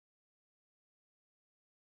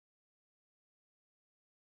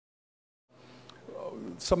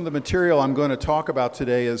some of the material I'm going to talk about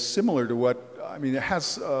today is similar to what, I mean, it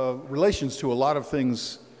has relations to a lot of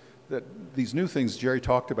things that, these new things Jerry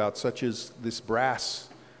talked about, such as this brass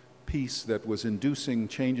piece that was inducing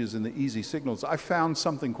changes in the easy signals. I found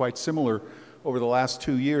something quite similar over the last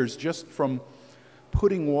 2 years just from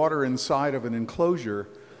putting water inside of an enclosure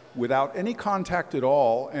without any contact at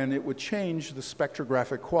all, and it would change the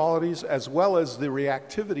spectrographic qualities as well as the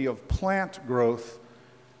reactivity of plant growth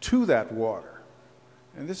to that water.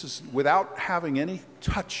 And this is without having any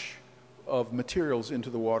touch of materials into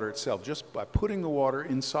the water itself, just by putting the water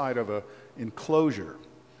inside of an enclosure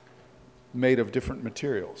made of different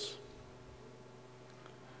materials.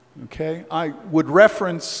 Okay, I would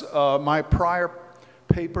reference my prior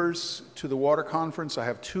papers to the water conference. I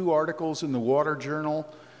have 2 articles in the Water Journal.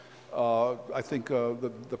 I think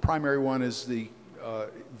the primary one is the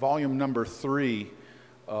volume number 3,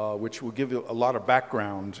 which will give you a lot of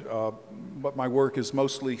background. But my work is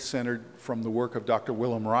mostly centered from the work of Dr.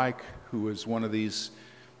 Willem Reich, who is one of these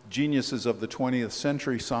geniuses of the 20th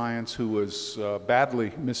century science who was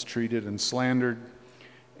badly mistreated and slandered.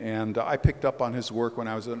 And I picked up on his work when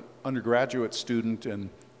I was an undergraduate student and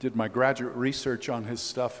did my graduate research on his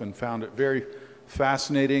stuff and found it very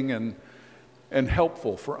fascinating and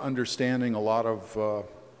helpful for understanding a lot of the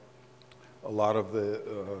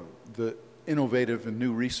innovative and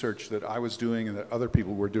new research that I was doing and that other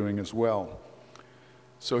people were doing as well.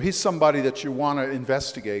 So he's somebody that you want to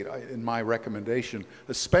investigate, in my recommendation,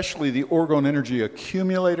 especially the orgone energy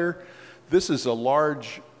accumulator. This is a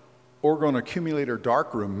large orgone accumulator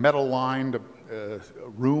darkroom, metal-lined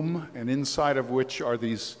room, and inside of which are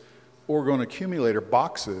these orgone accumulator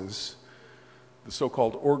boxes, the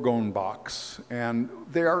so-called orgone box. And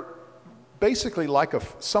they are basically like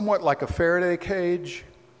somewhat like a Faraday cage,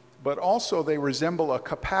 but also they resemble a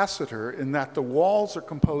capacitor in that the walls are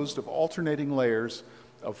composed of alternating layers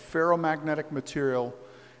of ferromagnetic material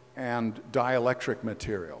and dielectric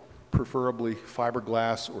material, preferably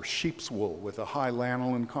fiberglass or sheep's wool with a high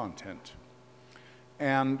lanolin content.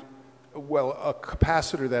 And, well, a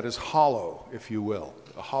capacitor that is hollow, if you will,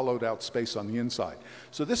 a hollowed out space on the inside.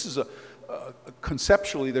 So this is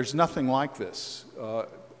conceptually, there's nothing like this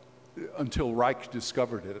until Reich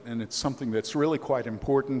discovered it, and it's something that's really quite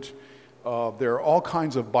important. There are all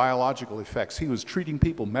kinds of biological effects. He was treating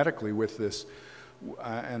people medically with this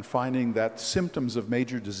and finding that symptoms of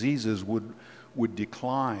major diseases would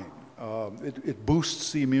decline. It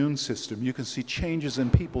boosts the immune system. You can see changes in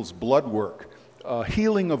people's blood work,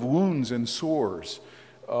 healing of wounds and sores,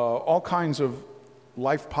 all kinds of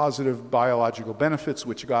life-positive biological benefits,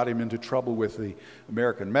 which got him into trouble with the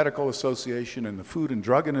American Medical Association and the Food and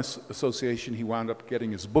Drug Association. He wound up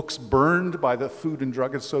getting his books burned by the Food and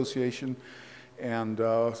Drug Association and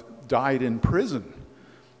died in prison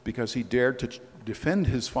because he dared to defend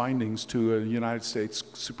his findings to a United States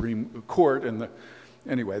Supreme Court. And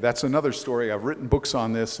anyway, that's another story. I've written books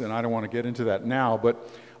on this, and I don't want to get into that now, but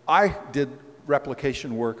I did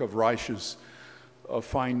replication work of Reich's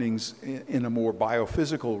findings in a more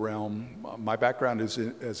biophysical realm. My background is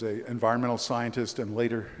as an environmental scientist, and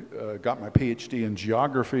later got my PhD in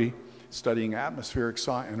geography, studying atmospheric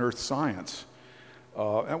and earth science.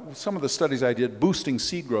 And some of the studies I did, boosting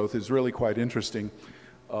seed growth, is really quite interesting.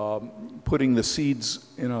 Putting the seeds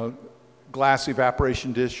in a glass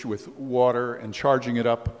evaporation dish with water and charging it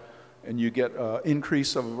up, and you get an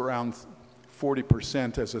increase of around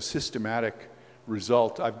 40% as a systematic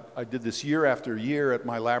result. I did this year after year at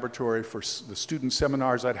my laboratory for the student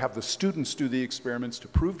seminars. I'd have the students do the experiments to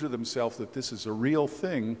prove to themselves that this is a real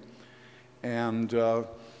thing, and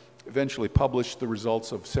eventually published the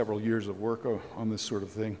results of several years of work on this sort of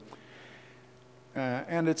thing.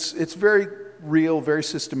 And it's very real, very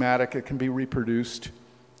systematic. It can be reproduced.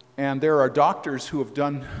 And there are doctors who have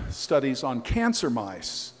done studies on cancer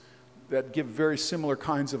mice that give very similar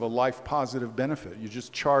kinds of a life-positive benefit. You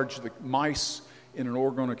just charge the mice in an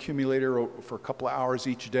orgone accumulator for a couple of hours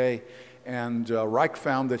each day, and Reich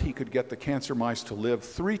found that he could get the cancer mice to live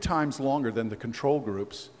 3 times longer than the control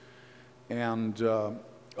groups, and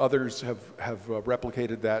others have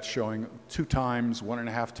replicated that, showing 2 times,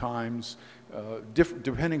 1.5 times,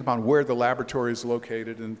 depending upon where the laboratory is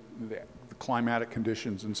located and the climatic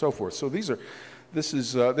conditions and so forth. So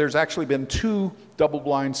there's actually been 2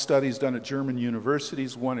 double-blind studies done at German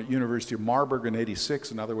universities, one at University of Marburg in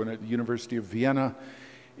 '86, another one at the University of Vienna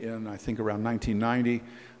in, I think, around 1990,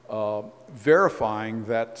 verifying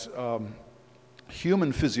that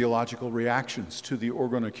human physiological reactions to the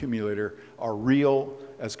orgone accumulator are real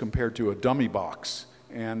as compared to a dummy box.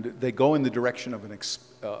 And they go in the direction of an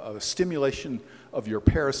stimulation of your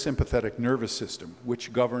parasympathetic nervous system,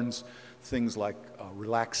 which governs things like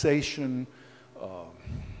relaxation,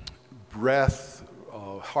 breath,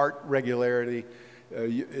 heart regularity.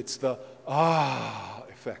 It's the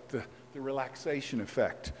effect, the relaxation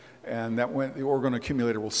effect. And that when the orgone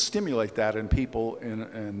accumulator will stimulate that in people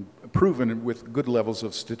and proven with good levels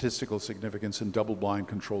of statistical significance in double-blind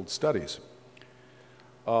controlled studies.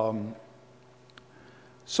 So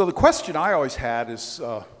the question I always had is,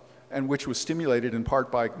 and which was stimulated in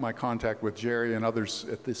part by my contact with Jerry and others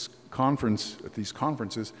at this conference, at these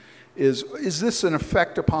conferences, is this an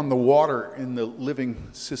effect upon the water in the living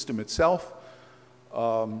system itself?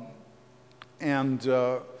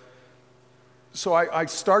 So I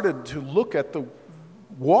started to look at the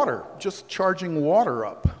water, just charging water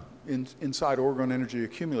up inside orgone energy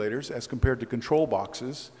accumulators as compared to control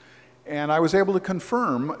boxes. And I was able to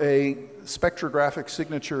confirm a spectrographic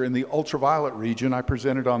signature in the ultraviolet region. I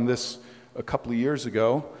presented on this a couple of years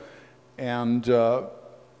ago. And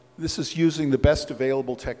this is using the best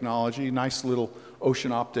available technology, nice little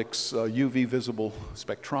ocean optics UV visible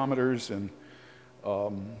spectrometers and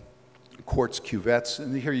quartz cuvettes.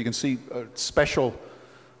 And here you can see a special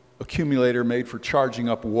accumulator made for charging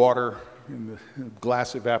up water in the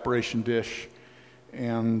glass evaporation dish.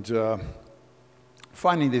 And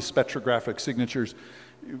finding these spectrographic signatures,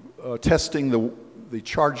 testing the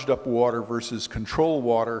charged up water versus control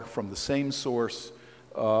water from the same source,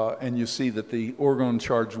 and you see that the orgone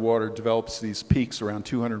charged water develops these peaks around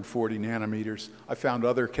 240 nanometers. I found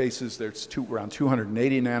other cases there's around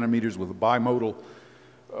 280 nanometers with a bimodal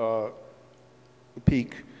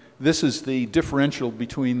peak. This is the differential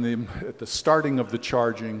between them at the starting of the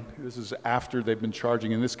charging. This is after they've been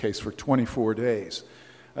charging, in this case, for 24 days.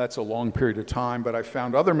 That's a long period of time, but I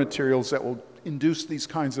found other materials that will induce these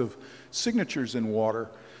kinds of signatures in water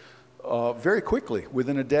very quickly,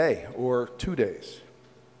 within a day or 2 days.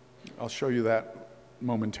 I'll show you that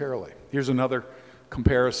momentarily. Here's another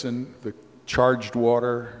comparison, the charged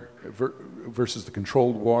water versus the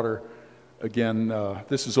controlled water. Again,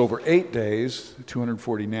 this is over 8 days,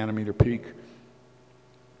 240 nanometer peak.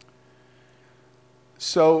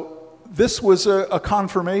 So this was a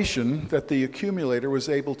confirmation that the accumulator was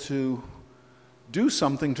able to do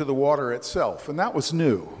something to the water itself, and that was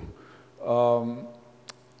new.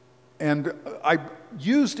 And I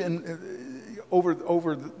used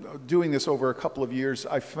over doing this over a couple of years,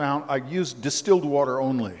 I used distilled water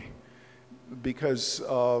only because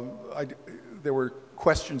there were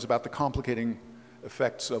questions about the complicating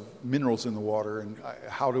effects of minerals in the water and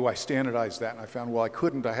how do I standardize that? And I found, well, I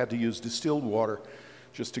couldn't. I had to use distilled water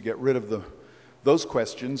just to get rid of those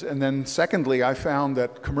questions. And then secondly, I found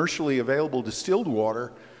that commercially available distilled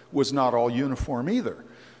water was not all uniform either,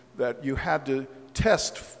 that you had to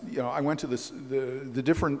test. I went to the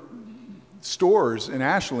different stores in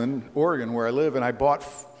Ashland, Oregon, where I live, and I bought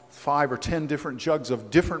 5 or 10 different jugs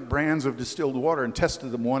of different brands of distilled water and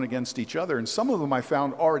tested them one against each other. And some of them I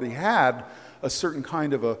found already had a certain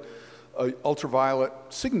kind of a ultraviolet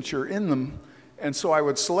signature in them. And so I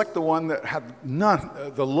would select the one that had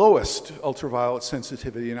the lowest ultraviolet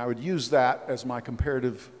sensitivity, and I would use that as my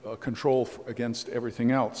comparative control against everything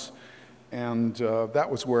else. And that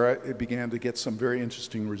was where it began to get some very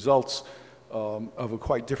interesting results of a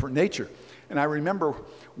quite different nature. And I remember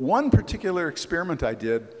one particular experiment I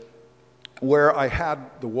did where I had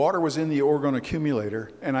the water was in the orgone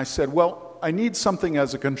accumulator, and I said, well, I need something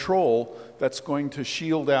as a control that's going to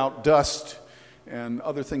shield out dust and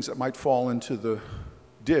other things that might fall into the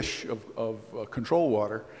dish of control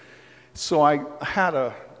water. So I had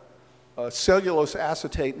a cellulose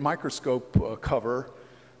acetate microscope cover,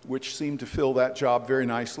 which seemed to fill that job very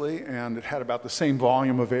nicely, and it had about the same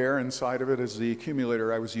volume of air inside of it as the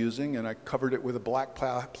accumulator I was using, and I covered it with a black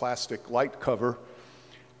plastic light cover.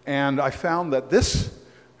 And I found that this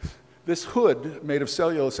hood made of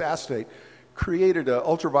cellulose acetate created an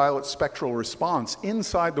ultraviolet spectral response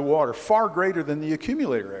inside the water far greater than the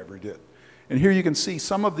accumulator ever did. And here you can see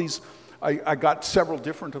some of these. I got several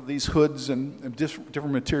different of these hoods and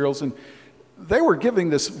different materials, and they were giving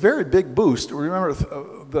this very big boost. Remember,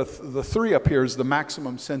 the 3 up here is the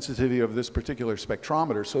maximum sensitivity of this particular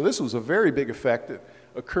spectrometer. So this was a very big effect that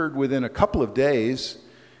occurred within a couple of days,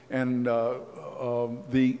 and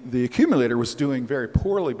the accumulator was doing very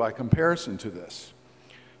poorly by comparison to this.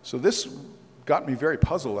 So this got me very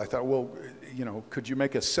puzzled. I thought, well, could you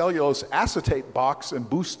make a cellulose acetate box and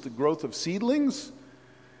boost the growth of seedlings?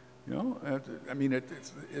 I mean,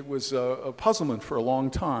 it was a puzzlement for a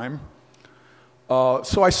long time.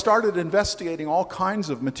 So I started investigating all kinds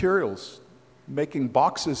of materials, making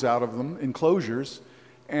boxes out of them, enclosures,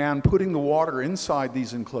 and putting the water inside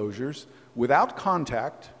these enclosures without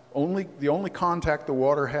contact. The only contact the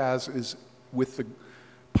water has is with the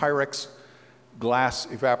Pyrex glass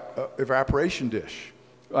evaporation dish.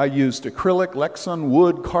 I used acrylic, Lexan,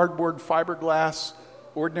 wood, cardboard, fiberglass,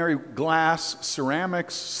 ordinary glass,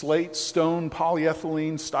 ceramics, slate, stone,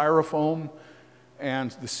 polyethylene, styrofoam,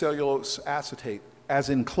 and the cellulose acetate as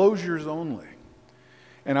enclosures only.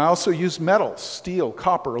 And I also used metals, steel,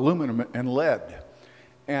 copper, aluminum, and lead.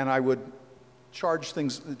 And I would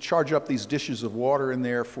charge up these dishes of water in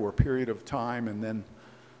there for a period of time and then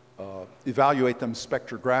evaluate them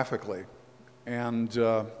spectrographically. And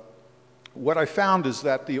what I found is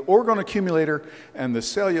that the orgone accumulator and the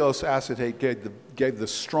cellulose acetate gave the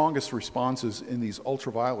strongest responses in these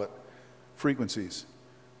ultraviolet frequencies.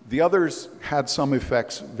 The others had some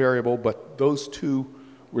effects, variable, but those two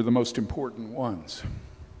were the most important ones.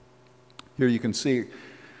 Here you can see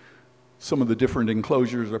some of the different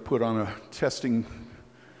enclosures are put on a testing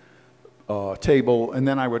table, and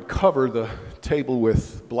then I would cover the table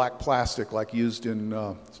with black plastic like used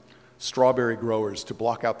in strawberry growers to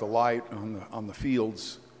block out the light on the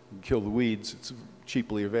fields and kill the weeds. It's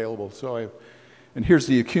cheaply available. And here's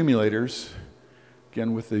the accumulators,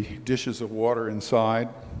 again with the dishes of water inside.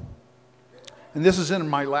 And this is in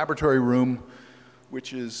my laboratory room,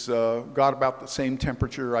 which is got about the same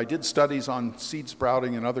temperature. I did studies on seed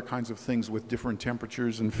sprouting and other kinds of things with different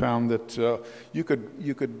temperatures and found that you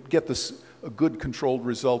could get a good controlled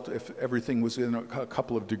result if everything was in a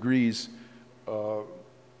couple of degrees,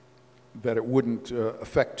 that it wouldn't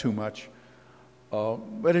affect too much.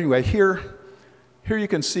 But anyway, here you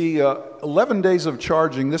can see 11 days of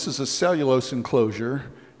charging. This is a cellulose enclosure,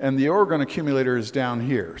 and the orgone accumulator is down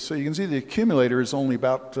here. So you can see the accumulator is only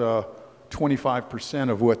about 25%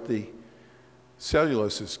 of what the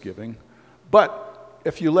cellulose is giving. But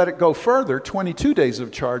if you let it go further, 22 days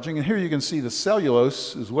of charging, and here you can see the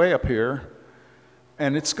cellulose is way up here,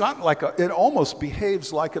 and it's got like it almost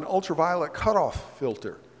behaves like an ultraviolet cutoff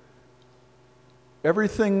filter.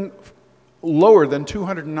 Everything lower than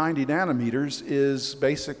 290 nanometers is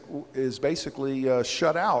basically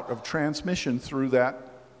shut out of transmission through that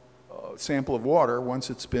sample of water once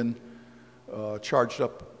it's been charged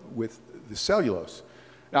up with the cellulose.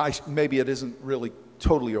 Now, maybe it isn't really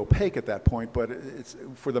totally opaque at that point, but it's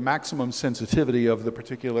for the maximum sensitivity of the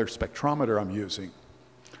particular spectrometer I'm using.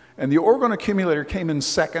 And the orgone accumulator came in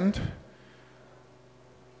second,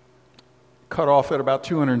 cut off at about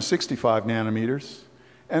 265 nanometers.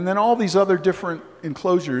 And then all these other different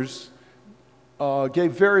enclosures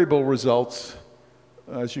gave variable results,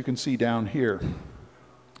 as you can see down here.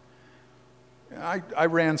 I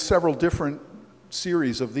ran several different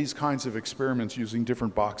series of these kinds of experiments using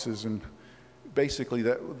different boxes, and basically,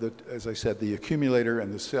 as I said, the accumulator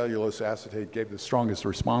and the cellulose acetate gave the strongest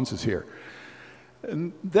responses here.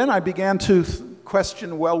 And then I began to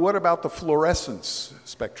question, well, what about the fluorescence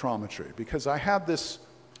spectrometry? Because I had this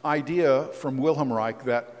idea from Wilhelm Reich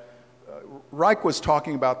that Reich was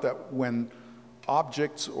talking about that when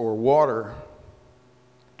objects or water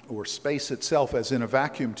or space itself, as in a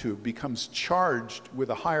vacuum tube, becomes charged with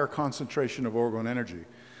a higher concentration of orgone energy,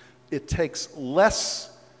 it takes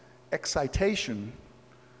less excitation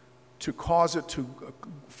to cause it to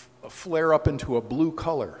flare up into a blue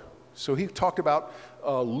color. So he talked about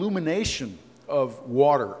illumination of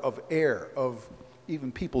water, of air, of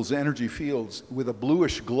even people's energy fields with a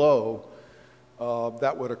bluish glow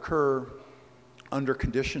that would occur under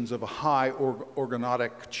conditions of a high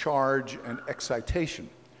organotic charge and excitation.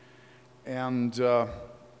 And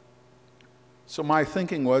so my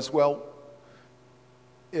thinking was, well,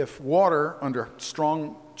 if water under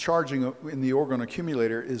strong charging in the orgone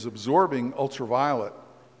accumulator is absorbing ultraviolet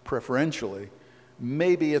preferentially,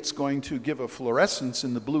 maybe it's going to give a fluorescence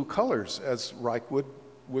in the blue colors, as Reich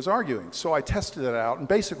was arguing. So I tested it out and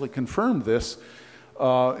basically confirmed this.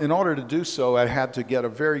 In order to do so, I had to get a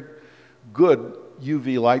very good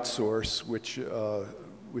UV light source, which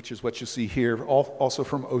is what you see here, also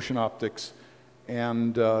from Ocean Optics.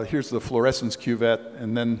 And here's the fluorescence cuvette,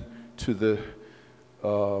 and then to the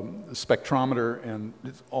spectrometer, and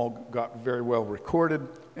it's all got very well recorded.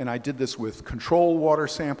 And I did this with control water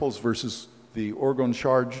samples versus the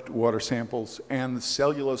orgone-charged water samples and the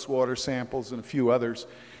cellulose water samples and a few others.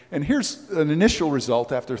 And here's an initial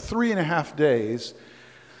result. After 3.5 days,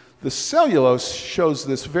 the cellulose shows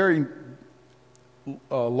this very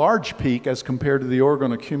large peak as compared to the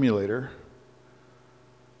orgone accumulator.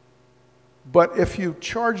 But if you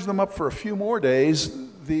charge them up for a few more days,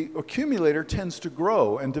 the accumulator tends to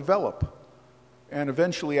grow and develop and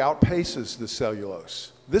eventually outpaces the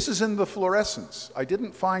cellulose. This is in the fluorescence. I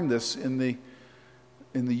didn't find this in the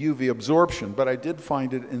in the UV absorption, but I did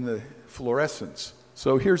find it in the fluorescence.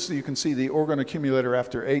 So you can see the orgone accumulator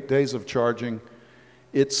after 8 days of charging.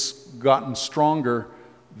 It's gotten stronger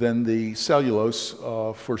than the cellulose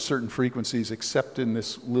for certain frequencies, except in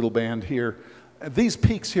this little band here. These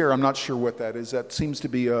peaks here, I'm not sure what that is. That seems to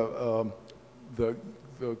be the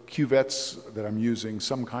cuvettes that I'm using,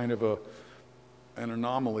 some kind of an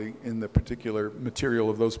anomaly in the particular material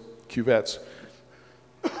of those cuvettes.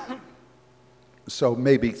 So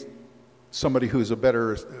maybe somebody who's a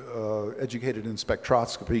better educated in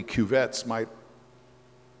spectroscopy, cuvettes, might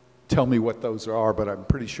tell me what those are, but I'm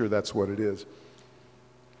pretty sure that's what it is.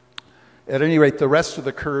 At any rate, the rest of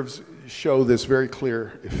the curves show this very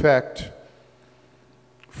clear effect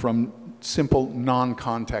from simple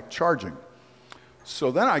non-contact charging.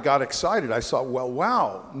 So then I got excited. I thought, well,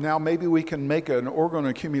 wow, now maybe we can make an orgone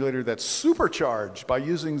accumulator that's supercharged by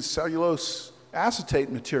using cellulose acetate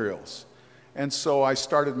materials. And so I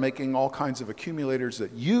started making all kinds of accumulators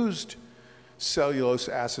that used cellulose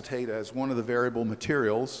acetate as one of the variable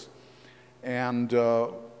materials. And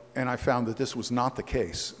I found that this was not the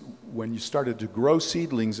case. When you started to grow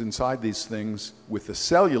seedlings inside these things with the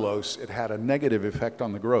cellulose, it had a negative effect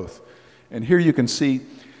on the growth. And here you can see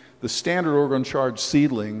the standard orgone charged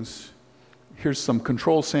seedlings. Here's some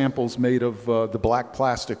control samples made of the black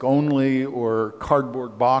plastic only or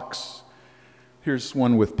cardboard box. Here's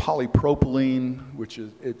one with polypropylene, which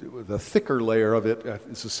is the thicker layer of it.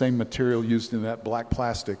 It's the same material used in that black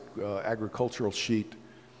plastic agricultural sheet.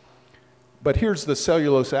 But here's the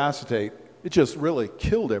cellulose acetate. It just really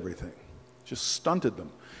killed everything, just stunted them.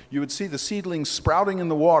 You would see the seedlings sprouting in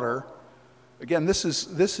the water. Again, this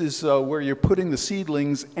is where you're putting the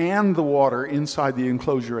seedlings and the water inside the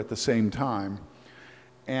enclosure at the same time.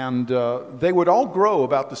 And they would all grow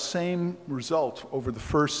about the same result over the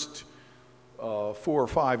first 4 or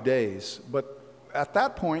 5 days. But at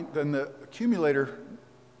that point, then the accumulator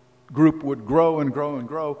group would grow and grow and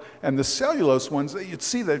grow. And the cellulose ones, you'd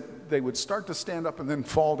see that they would start to stand up and then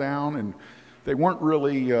fall down, and they weren't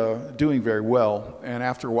really doing very well. And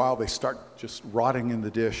after a while, they start just rotting in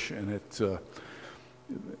the dish, and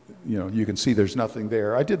you can see there's nothing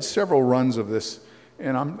there. I did several runs of this,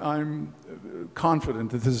 and I'm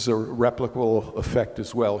confident that this is a replicable effect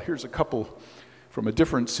as well. Here's a couple from a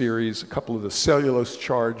different series, a couple of the cellulose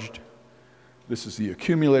charged. This is the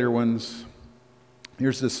accumulator ones.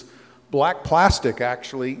 Here's this black plastic,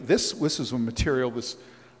 actually. This is a material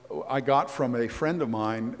I got from a friend of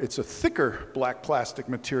mine. It's a thicker black plastic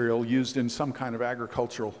material used in some kind of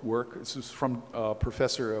agricultural work. This is from a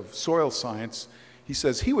professor of soil science. He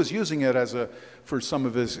says he was using it for some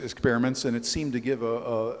of his experiments, and it seemed to give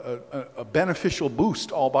a beneficial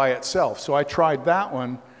boost all by itself. So I tried that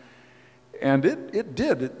one, and it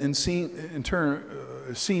did in turn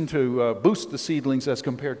seem to boost the seedlings as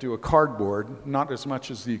compared to a cardboard, not as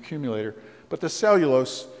much as the accumulator, but the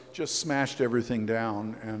cellulose just smashed everything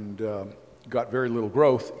down and got very little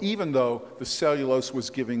growth, even though the cellulose was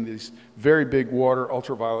giving these very big water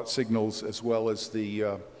ultraviolet signals as well as the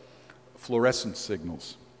fluorescence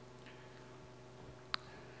signals.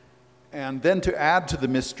 And then to add to the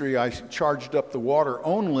mystery, I charged up the water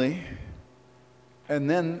only, and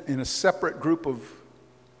then in a separate group of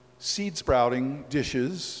seed sprouting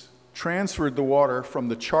dishes, transferred the water from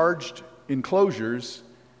the charged enclosures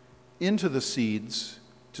into the seeds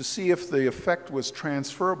to see if the effect was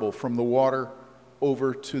transferable from the water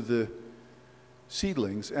over to the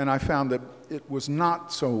seedlings. And I found that it was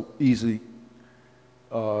not so easy.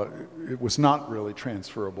 It was not really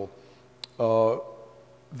transferable.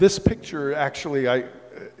 This picture actually,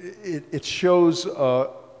 it shows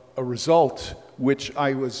a result which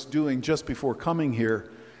I was doing just before coming here.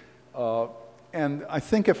 And I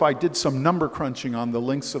think if I did some number crunching on the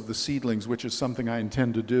lengths of the seedlings, which is something I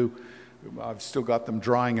intend to do, I've still got them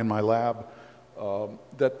drying in my lab,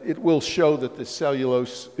 that it will show that the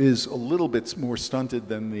cellulose is a little bit more stunted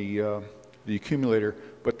than the accumulator,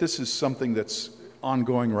 but this is something that's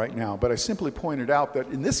ongoing right now. But I simply pointed out that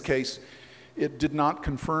in this case, it did not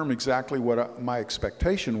confirm exactly what my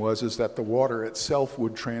expectation was, is that the water itself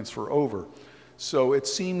would transfer over. So it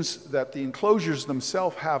seems that the enclosures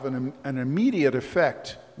themselves have an immediate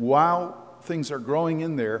effect while things are growing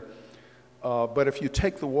in there. But if you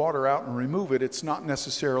take the water out and remove it, it's not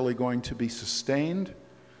necessarily going to be sustained.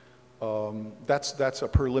 That's a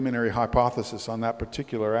preliminary hypothesis on that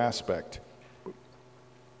particular aspect.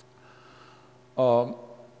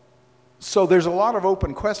 So there's a lot of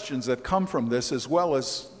open questions that come from this, as well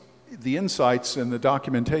as the insights and the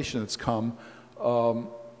documentation that's come.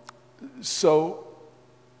 So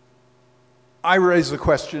I raise the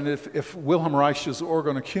question, if Wilhelm Reich's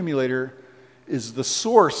orgone accumulator is the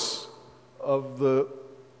source of the,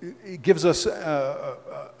 it gives us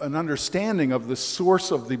an understanding of the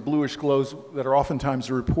source of the bluish glows that are oftentimes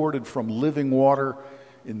reported from living water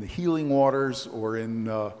in the healing waters or in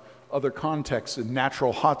other contexts, in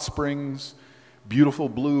natural hot springs, beautiful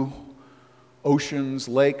blue oceans,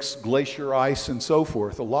 lakes, glacier ice, and so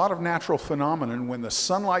forth. A lot of natural phenomenon when the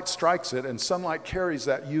sunlight strikes it, and sunlight carries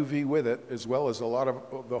that UV with it, as well as a lot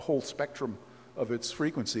of the whole spectrum of its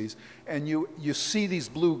frequencies, and you see these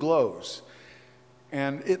blue glows.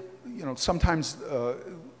 And it, you know, sometimes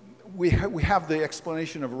we have the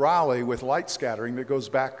explanation of Rayleigh with light scattering that goes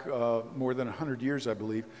back more than 100 years, I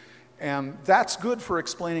believe. And that's good for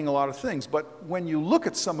explaining a lot of things. But when you look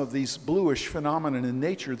at some of these bluish phenomena in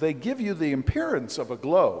nature, they give you the appearance of a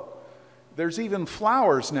glow. There's even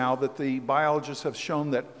flowers now that the biologists have shown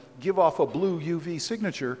that give off a blue UV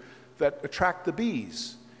signature that attract the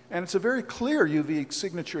bees. And it's a very clear UV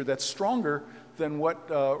signature that's stronger than what,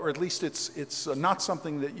 or at least it's not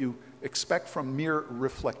something that you expect from mere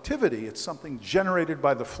reflectivity. It's something generated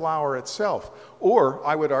by the flower itself. Or,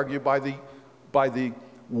 I would argue, by the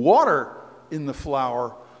water in the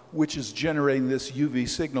flower, which is generating this UV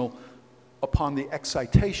signal upon the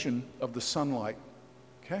excitation of the sunlight.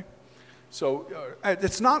 Okay? So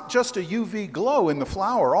it's not just a UV glow in the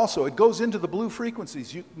flower also. It goes into the blue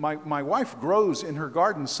frequencies. My wife grows in her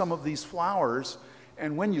garden some of these flowers,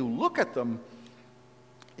 and when you look at them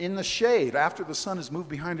in the shade after the sun has moved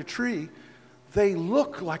behind a tree, they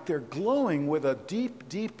look like they're glowing with a deep,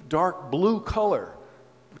 deep, dark blue color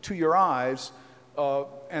to your eyes.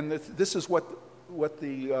 And this is what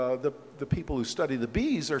the people who study the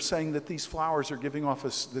bees are saying, that these flowers are giving off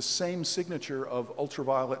this same signature of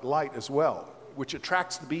ultraviolet light as well, which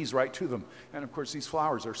attracts the bees right to them. And of course, these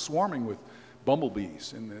flowers are swarming with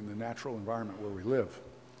bumblebees in the natural environment where we live.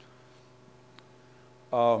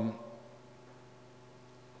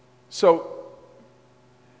 So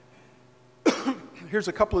here's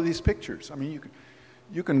a couple of these pictures. I mean,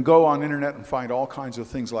 you can go on internet and find all kinds of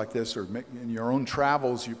things like this, or in your own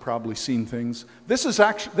travels, you've probably seen things. This is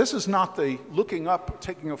not the looking up,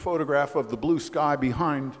 taking a photograph of the blue sky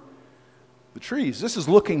behind the trees. This is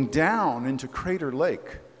looking down into Crater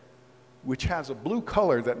Lake, which has a blue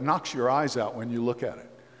color that knocks your eyes out when you look at it.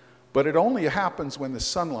 But it only happens when the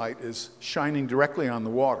sunlight is shining directly on the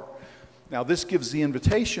water. Now, this gives the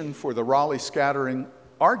invitation for the Rayleigh scattering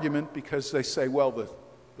argument, because they say, well,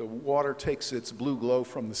 the water takes its blue glow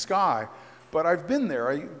from the sky. But I've been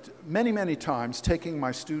there many, many times, taking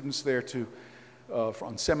my students there to,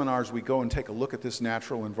 on seminars, we go and take a look at this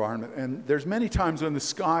natural environment. And there's many times when the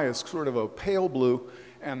sky is sort of a pale blue,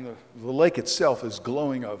 and the lake itself is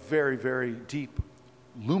glowing a very, very deep,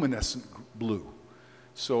 luminescent blue.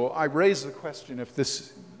 So I raise the question if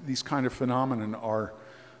these kind of phenomena are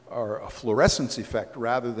a fluorescence effect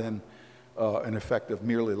rather than an effect of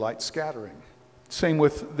merely light scattering. Same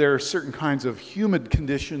with, there are certain kinds of humid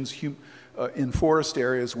conditions in forest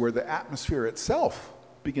areas where the atmosphere itself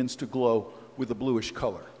begins to glow with a bluish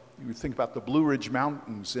color. You think about the Blue Ridge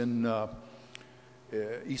Mountains in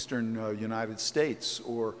eastern United States,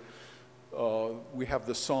 or we have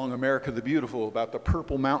the song America the Beautiful about the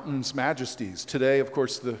Purple Mountains majesties. Today, of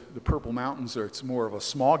course, the Purple Mountains it's more of a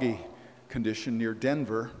smoggy condition near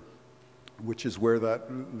Denver, which is where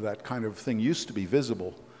that kind of thing used to be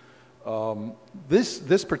visible.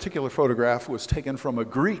 This particular photograph was taken from a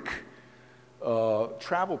Greek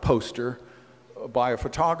travel poster by a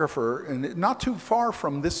photographer, and not too far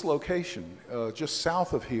from this location, just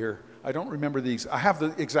south of here. I don't remember I have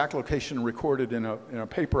the exact location recorded in a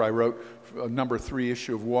paper I wrote, a number 3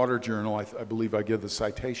 issue of Water Journal. I believe I give the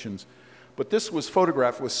citations. But this was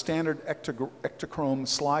photographed with standard Ektachrome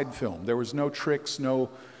slide film. There was no tricks, no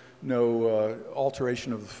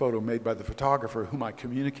alteration of the photo made by the photographer, whom I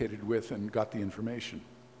communicated with and got the information.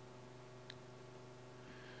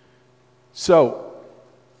 So,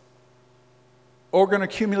 organ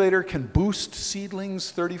accumulator can boost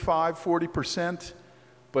seedlings 35–40%,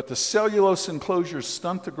 but the cellulose enclosures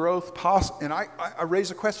stunt the growth. And I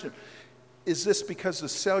raise a question. Is this because the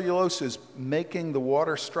cellulose is making the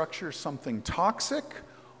water structure something toxic,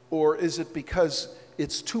 or is it because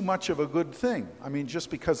it's too much of a good thing? I mean, just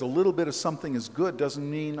because a little bit of something is good doesn't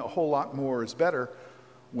mean a whole lot more is better.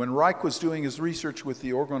 When Reich was doing his research with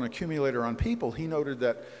the organ accumulator on people, he noted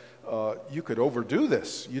that you could overdo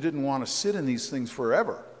this. You didn't want to sit in these things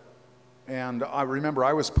forever. And I remember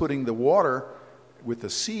I was putting the water with the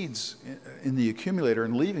seeds in the accumulator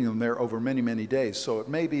and leaving them there over many, many days. So it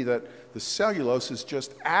may be that the cellulose is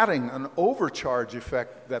just adding an overcharge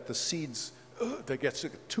effect that the seeds, that gets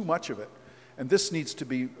too much of it. And this needs to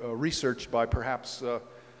be researched by perhaps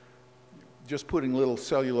just putting little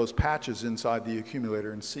cellulose patches inside the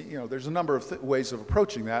accumulator and see, there's a number of ways of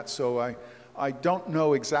approaching that. So I don't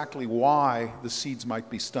know exactly why the seeds might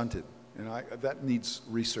be stunted, and that needs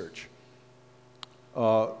research.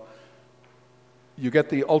 You get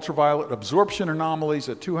the ultraviolet absorption anomalies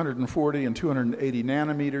at 240 and 280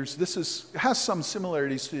 nanometers. This has some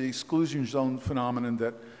similarities to the exclusion zone phenomenon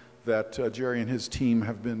that Jerry and his team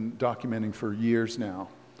have been documenting for years now.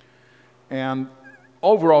 And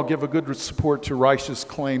overall give a good support to Reich's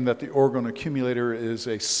claim that the orgone accumulator is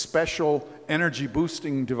a special energy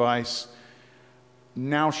boosting device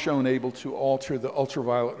now shown able to alter the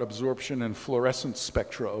ultraviolet absorption and fluorescence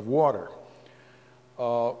spectra of water.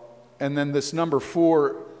 And then this number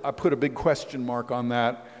 4, I put a big question mark on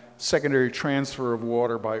that. Secondary transfer of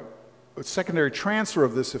water secondary transfer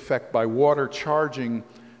of this effect by water charging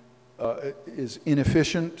is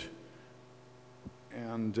inefficient,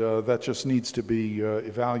 and that just needs to be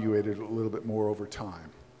evaluated a little bit more over time.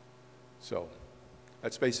 So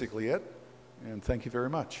that's basically it, and thank you very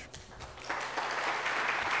much.